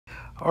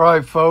All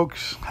right,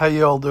 folks, how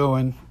y'all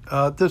doing?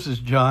 This is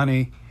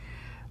Johnny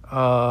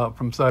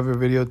from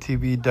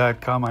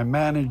cybervideotv.com. I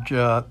manage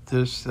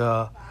this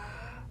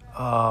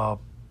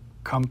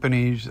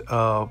company's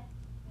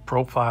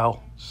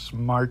profile,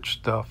 smart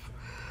stuff,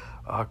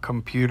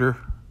 computer,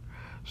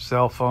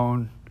 cell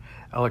phone,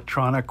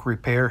 electronic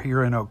repair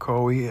here in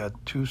Ocoee at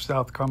 2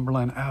 South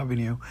Cumberland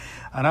Avenue.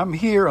 And I'm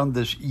here on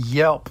this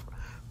YELP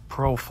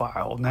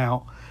profile.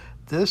 Now,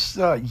 this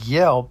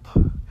YELP,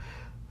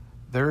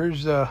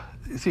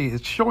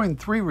 it's showing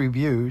 3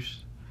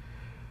 reviews,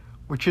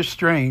 which is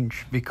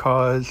strange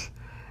because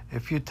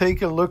if you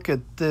take a look at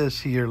this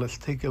here, let's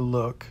take a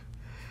look.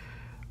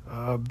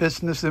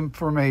 Business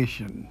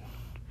information.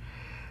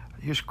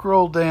 You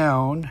scroll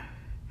down,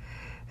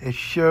 it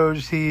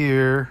shows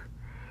here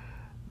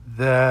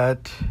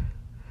that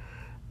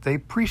they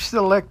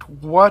pre-select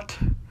what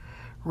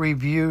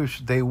reviews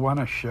they want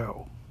to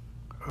show.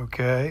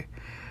 Okay.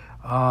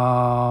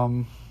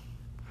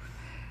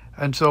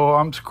 And so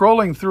I'm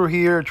scrolling through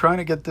here trying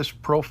to get this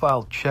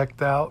profile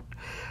checked out.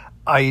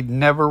 I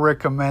never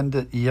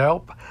recommended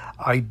Yelp.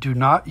 I do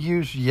not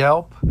use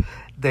Yelp.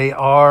 They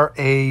are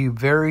a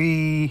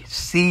very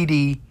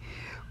seedy,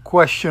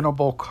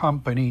 questionable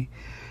company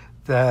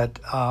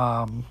that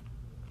I've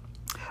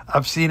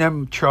seen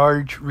them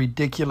charge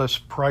ridiculous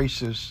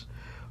prices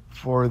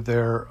for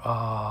their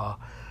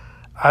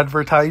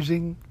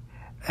advertising.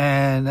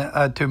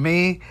 And to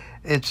me,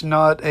 it's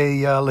not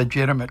a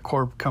legitimate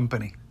corp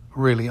company.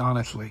 Really,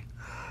 honestly.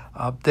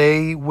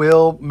 They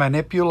will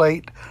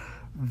manipulate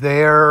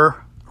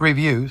their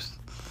reviews,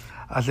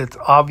 as it's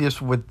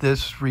obvious with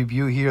this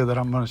review here that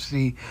I'm going to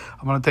see.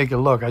 I'm going to take a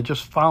look. I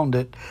just found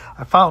it.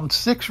 I found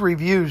 6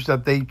 reviews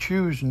that they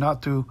choose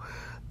not to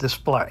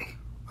display,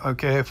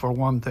 okay, for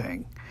one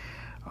thing.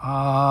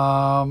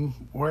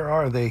 Where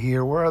are they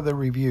here? Where are the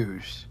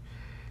reviews?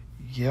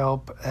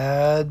 Yelp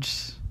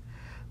ads.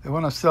 They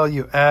want to sell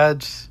you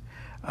ads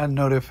and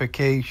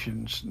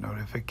notifications,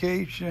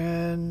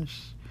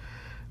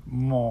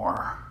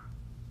 more.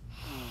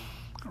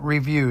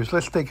 Reviews,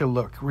 let's take a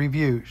look.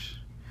 Reviews.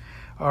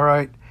 All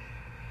right.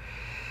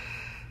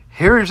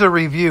 Here's a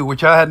review,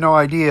 which I had no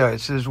idea.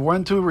 It says,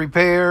 when to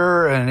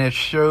repair, and it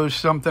shows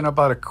something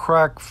about a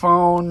cracked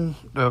phone.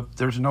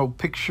 There's no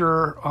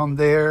picture on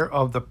there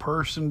of the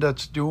person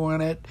that's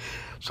doing it.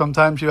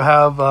 Sometimes you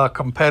have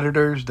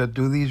competitors that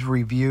do these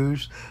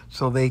reviews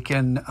so they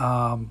can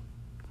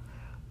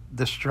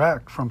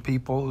distract from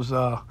people's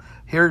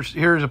here's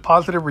a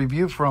positive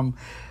review from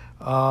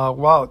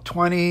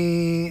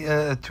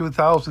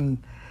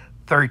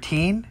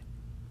 2013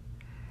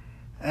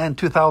 and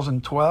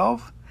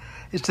 2012.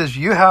 It says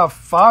you have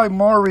 5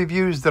 more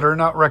reviews that are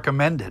not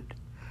recommended.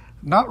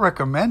 Not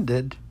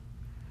recommended.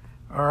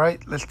 All right,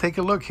 let's take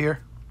a look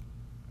here.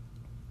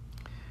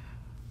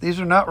 These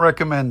are not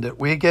recommended.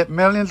 We get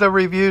millions of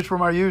reviews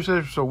from our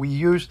users, so we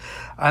use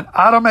an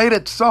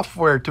automated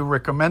software to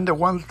recommend the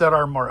ones that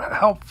are more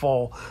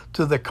helpful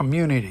to the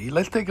community.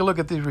 Let's take a look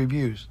at these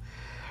reviews.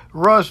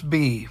 Russ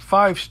B,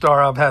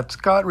 5-star. I've had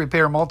Scott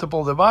repair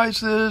multiple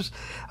devices,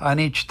 and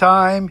each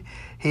time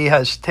he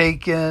has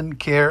taken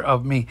care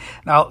of me.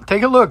 Now,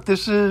 take a look.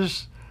 This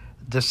is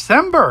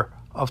December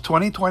of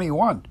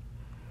 2021.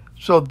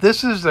 So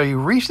this is a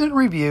recent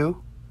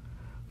review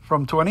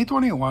from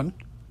 2021.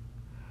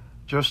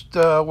 Just,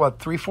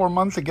 3-4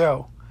 months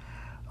ago.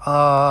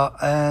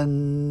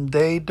 And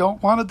they don't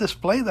want to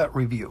display that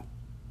review.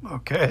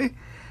 Okay?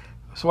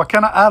 So what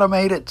kind of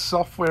automated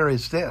software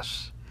is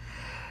this?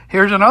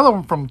 Here's another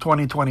one from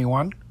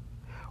 2021.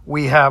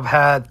 We have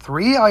had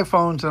 3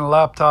 iPhones and a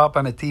laptop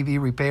and a TV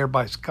repaired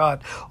by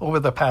Scott over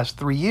the past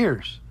 3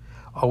 years.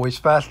 Always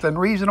fast and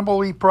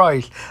reasonably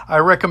priced. I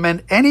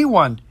recommend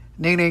anyone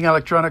needing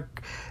electronic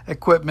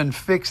equipment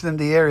fixed in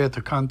the area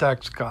to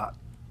contact Scott.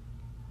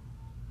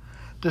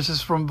 This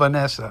is from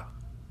Vanessa.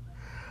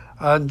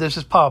 And this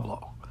is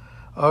Pablo.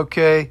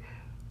 Okay.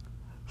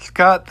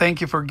 Scott,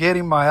 thank you for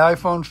getting my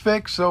iPhone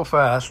fixed so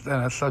fast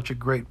and at such a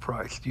great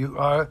price. You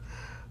are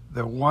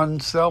the one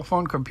cell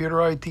phone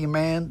computer IT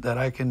man that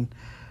I can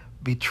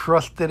be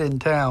trusted in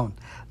town.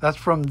 That's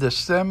from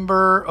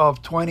December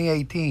of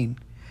 2018.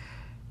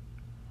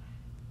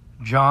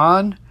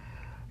 John,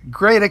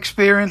 great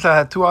experience. I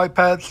had 2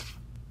 iPads.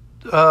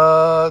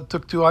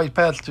 Took 2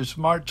 iPads to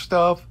smart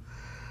stuff.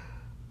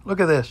 Look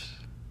at this.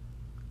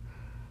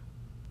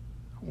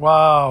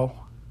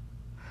 Wow.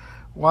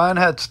 One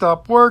had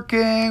stopped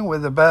working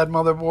with a bad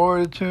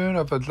motherboard tune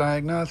of a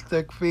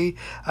diagnostic fee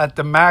at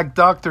the Mac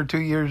doctor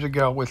 2 years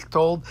ago. Was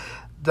told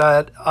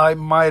that I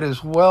might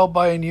as well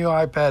buy a new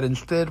iPad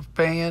instead of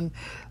paying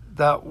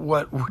that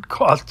what would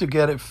cost to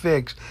get it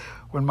fixed.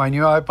 When my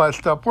new iPad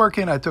stopped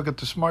working, I took it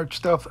to Smart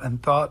Stuff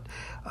and thought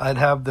I'd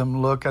have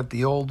them look at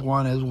the old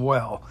one as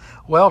well.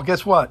 Well,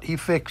 guess what? He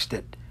fixed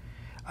it.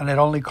 And it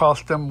only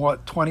cost them,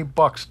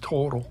 $20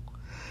 total.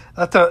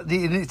 That's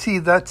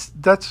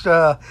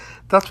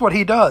what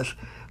he does.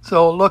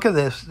 So look at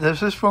this.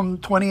 This is from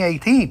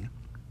 2018.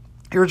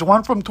 Here's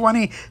one from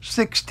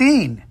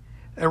 2016,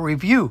 a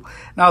review.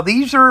 Now,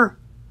 these are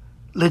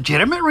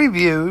legitimate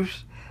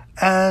reviews,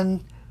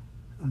 and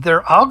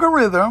their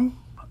algorithm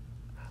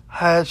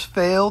has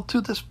failed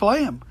to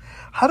display them.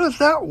 How does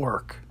that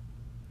work?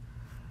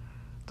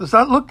 Does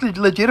that look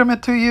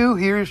legitimate to you?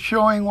 Here's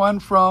showing one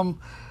from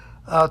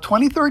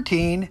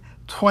 2013,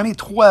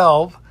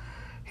 2012.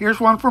 Here's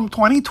one from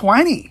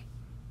 2020.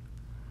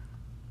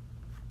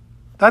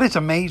 That is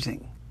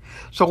amazing.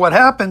 So what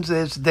happens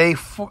is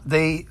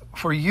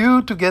for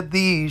you to get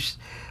these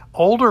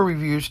older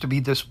reviews to be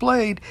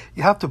displayed,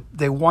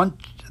 they want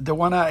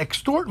to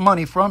extort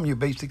money from you.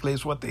 Basically,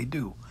 is what they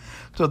do.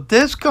 So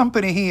this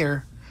company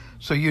here,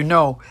 so you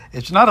know,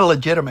 it's not a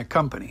legitimate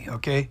company.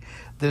 Okay,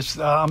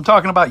 I'm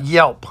talking about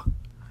Yelp.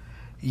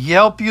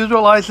 Yelp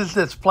utilizes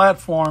this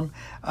platform,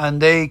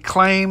 and they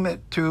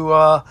claim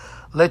to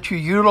let you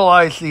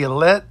utilize the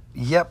Let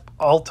Yelp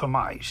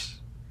Optimize.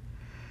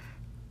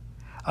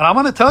 And I'm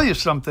going to tell you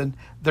something.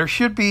 There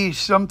should be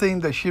something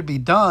that should be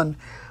done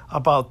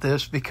about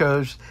this,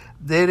 because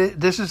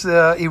this is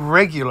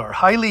irregular,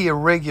 highly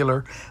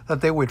irregular, that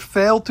they would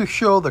fail to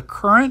show the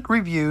current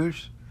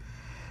reviews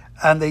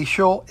and they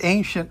show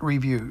ancient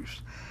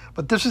reviews.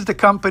 But this is the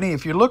company.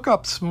 If you look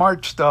up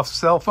Smart Stuff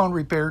Cell Phone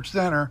Repair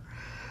Center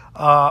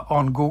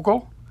on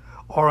Google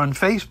or on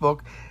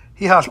Facebook,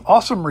 he has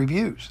awesome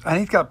reviews, and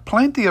he's got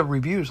plenty of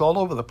reviews all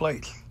over the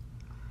place.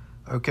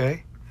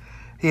 Okay?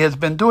 He has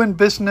been doing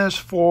business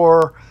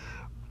for,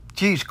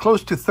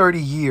 close to 30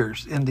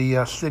 years in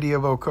the city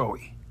of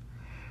Ocoee.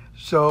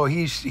 So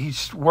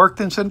he's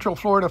worked in Central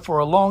Florida for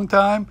a long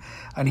time.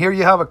 And here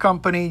you have a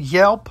company,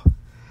 Yelp,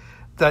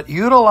 that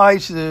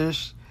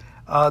utilizes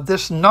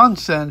this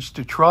nonsense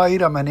to try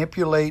to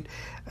manipulate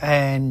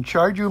and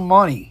charge you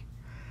money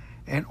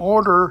in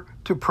order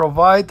to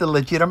provide the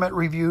legitimate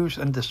reviews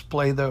and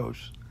display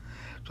those.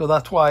 So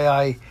that's why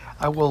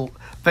I will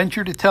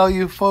venture to tell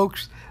you,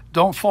 folks,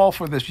 don't fall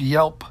for this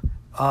Yelp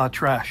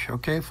trash.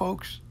 Okay,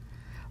 folks?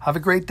 Have a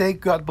great day.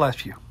 God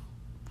bless you.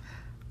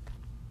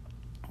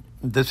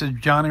 This is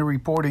Johnny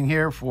reporting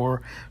here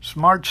for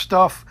Smart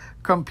Stuff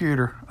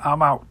Computer.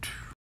 I'm out.